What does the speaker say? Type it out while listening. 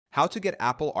How to get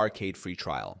Apple Arcade free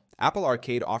trial. Apple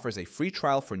Arcade offers a free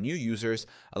trial for new users,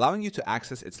 allowing you to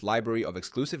access its library of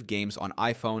exclusive games on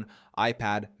iPhone,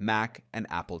 iPad, Mac, and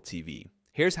Apple TV.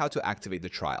 Here's how to activate the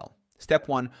trial. Step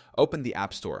 1. Open the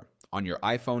App Store. On your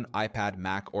iPhone, iPad,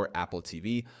 Mac, or Apple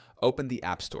TV, open the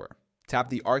App Store. Tap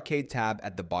the Arcade tab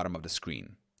at the bottom of the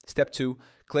screen. Step 2.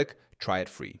 Click Try It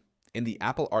Free. In the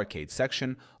Apple Arcade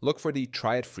section, look for the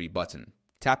Try It Free button.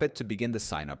 Tap it to begin the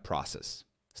sign-up process.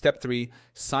 Step 3.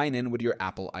 Sign in with your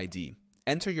Apple ID.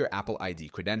 Enter your Apple ID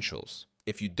credentials.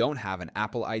 If you don't have an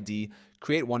Apple ID,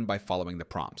 create one by following the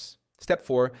prompts. Step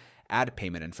 4. Add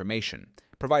payment information.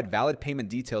 Provide valid payment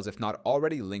details if not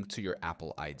already linked to your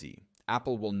Apple ID.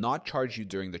 Apple will not charge you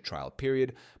during the trial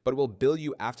period, but will bill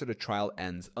you after the trial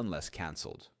ends unless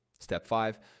canceled. Step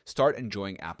 5. Start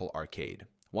enjoying Apple Arcade.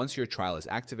 Once your trial is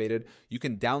activated, you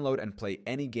can download and play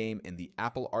any game in the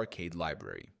Apple Arcade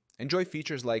library. Enjoy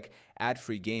features like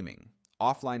ad-free gaming,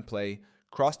 offline play,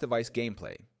 cross-device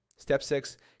gameplay. Step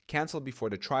 6. Cancel before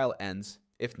the trial ends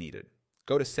if needed.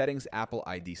 Go to Settings, Apple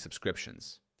ID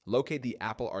Subscriptions. Locate the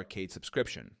Apple Arcade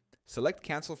subscription. Select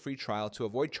Cancel Free Trial to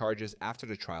avoid charges after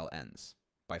the trial ends.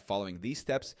 By following these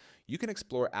steps, you can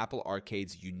explore Apple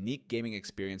Arcade's unique gaming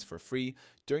experience for free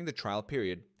during the trial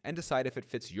period and decide if it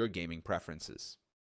fits your gaming preferences.